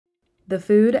The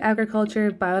Food,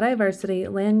 Agriculture, Biodiversity,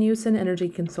 Land Use and Energy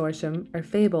Consortium, or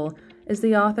FABLE, is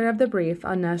the author of the brief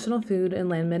on national food and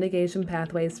land mitigation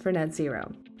pathways for net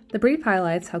zero. The brief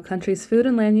highlights how countries' food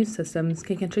and land use systems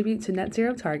can contribute to net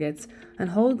zero targets and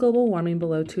hold global warming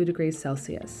below 2 degrees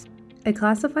Celsius. It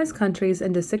classifies countries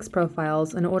into 6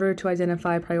 profiles in order to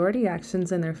identify priority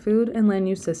actions in their food and land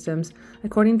use systems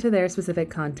according to their specific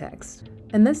context.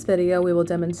 In this video, we will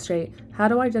demonstrate how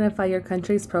to identify your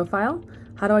country's profile,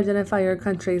 how to identify your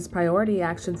country's priority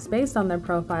actions based on their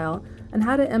profile, and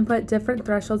how to input different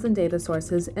thresholds and data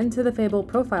sources into the FABLE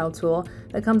Profile tool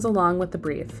that comes along with the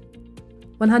brief.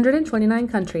 129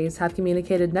 countries have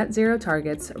communicated net zero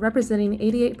targets, representing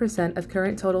 88% of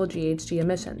current total GHG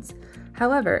emissions.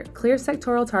 However, clear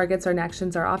sectoral targets and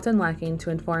actions are often lacking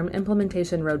to inform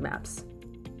implementation roadmaps.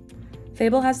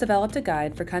 FABLE has developed a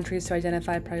guide for countries to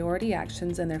identify priority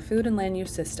actions in their food and land use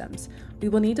systems. We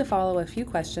will need to follow a few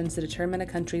questions to determine a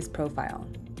country's profile.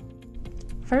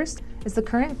 First, is the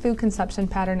current food consumption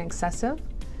pattern excessive?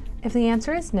 If the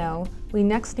answer is no, we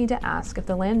next need to ask if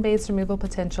the land-based removal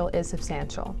potential is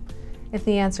substantial. If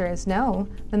the answer is no,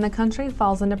 then the country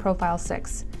falls into Profile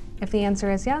 6. If the answer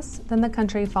is yes, then the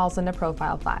country falls into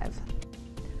Profile 5.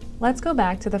 Let's go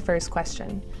back to the first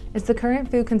question. Is the current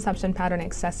food consumption pattern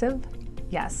excessive?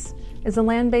 Yes. Is the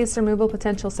land-based removal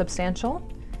potential substantial?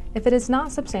 If it is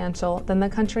not substantial, then the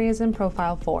country is in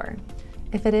Profile 4.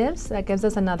 If it is, that gives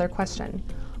us another question.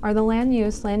 Are the land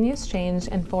use change,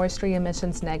 and forestry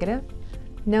emissions negative?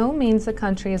 No means the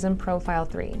country is in Profile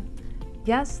 3.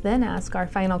 Yes, then ask our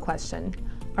final question.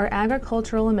 Are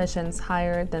agricultural emissions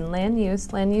higher than land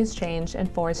use change,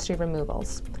 and forestry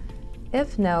removals?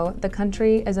 If no, the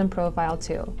country is in Profile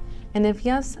 2. And if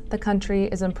yes, the country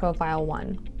is in Profile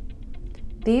 1.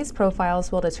 These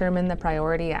profiles will determine the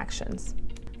priority actions.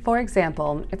 For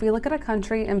example, if we look at a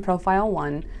country in Profile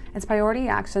 1, its priority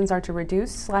actions are to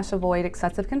reduce/avoid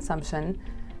excessive consumption,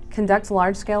 conduct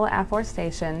large-scale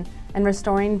afforestation, and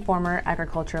restoring former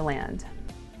agriculture land.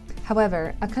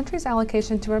 However, a country's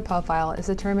allocation to a profile is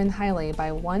determined highly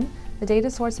by 1. The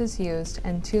data sources used,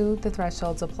 and 2. The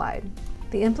thresholds applied.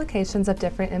 The implications of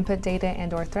different input data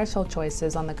and/or threshold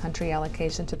choices on the country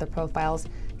allocation to the profiles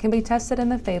can be tested in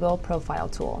the FABLE Profile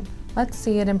tool. Let's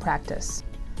see it in practice.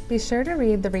 Be sure to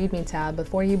read the README tab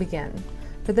before you begin.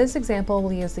 For this example,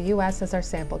 we'll use the US as our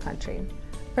sample country.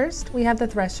 First, we have the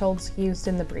thresholds used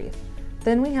in the brief.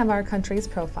 Then we have our country's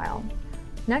profile.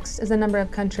 Next is the number of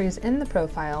countries in the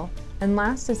profile, and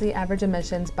last is the average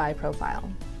emissions by profile.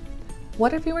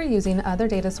 What if you were using other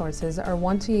data sources or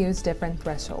want to use different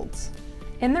thresholds?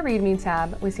 In the README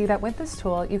tab, we see that with this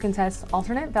tool, you can test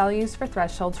alternate values for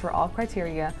thresholds for all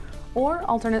criteria or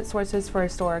alternate sources for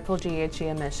historical GHG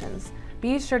emissions.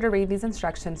 Be sure to read these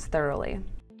instructions thoroughly.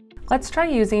 Let's try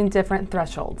using different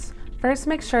thresholds. First,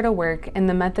 make sure to work in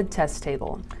the method test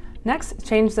table. Next,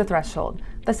 change the threshold.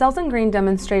 The cells in green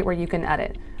demonstrate where you can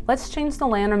edit. Let's change the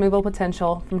land removal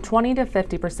potential from 20 to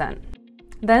 50%.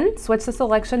 Then, switch the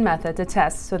selection method to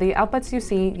test so the outputs you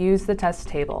see use the test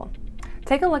table.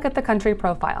 Take a look at the country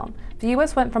profile. The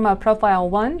US went from a Profile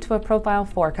 1 to a Profile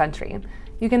 4 country.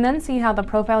 You can then see how the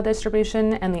profile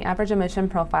distribution and the average emission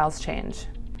profiles change.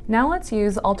 Now let's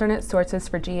use alternate sources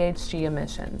for GHG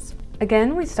emissions.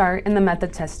 Again, we start in the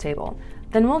method test table.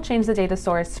 Then we'll change the data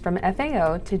source from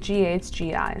FAO to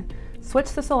GHGI.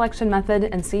 Switch the selection method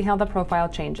and see how the profile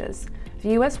changes.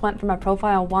 The US went from a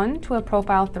Profile 1 to a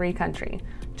Profile 3 country.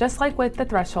 Just like with the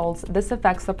thresholds, this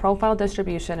affects the profile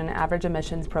distribution and average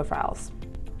emissions profiles.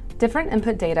 Different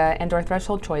input data and/or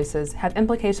threshold choices have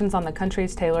implications on the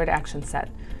country's tailored action set.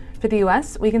 For the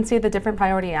US, we can see the different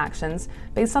priority actions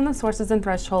based on the sources and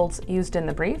thresholds used in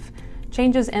the brief,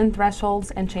 changes in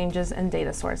thresholds, and changes in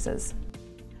data sources.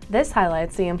 This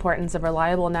highlights the importance of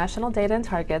reliable national data and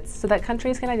targets so that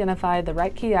countries can identify the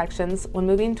right key actions when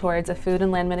moving towards a food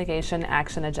and land mitigation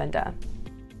action agenda.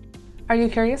 Are you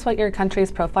curious what your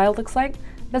country's profile looks like?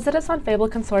 Visit us on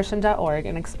fableconsortium.org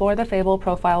and explore the FABLE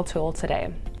Profile tool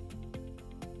today.